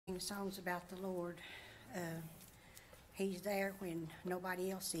songs about the Lord. He's there when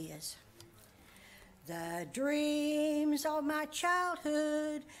nobody else is. The dreams of my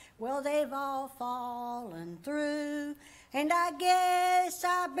childhood, well, they've all fallen through. And I guess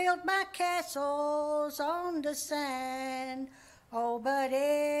I built my castles on the sand. Oh, but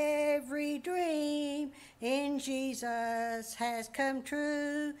every dream in Jesus has come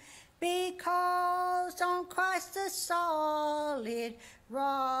true, because on Christ the solid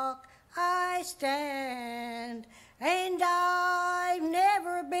rock I stand. And I've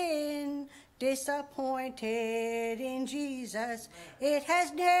never been disappointed in Jesus. It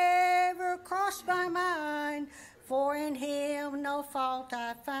has never crossed my mind, for in him no fault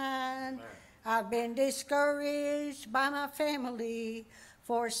I find. I've been discouraged by my family,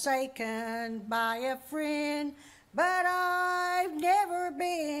 forsaken by a friend, but I've never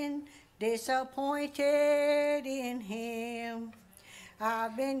been disappointed in him.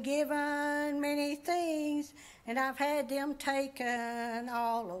 I've been given many things, and I've had them taken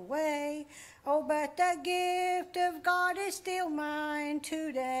all away. Oh, but the gift of God is still mine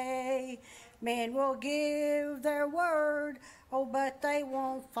today. Men will give their word, oh, but they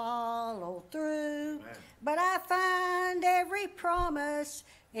won't follow through. Amen. But I find every promise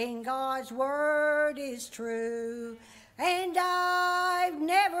in God's word is true. And I've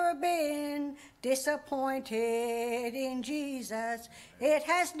never been disappointed in Jesus. It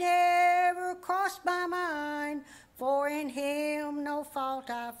has never crossed my mind, for in him no fault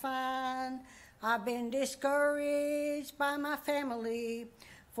I find. I've been discouraged by my family,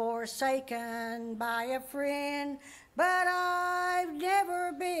 forsaken by a friend, but I've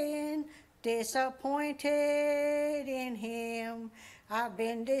never been disappointed in him. I've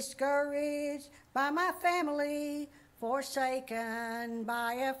been discouraged by my family, forsaken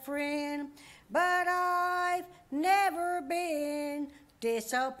by a friend, but I've never been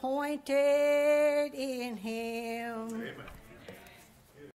disappointed in him.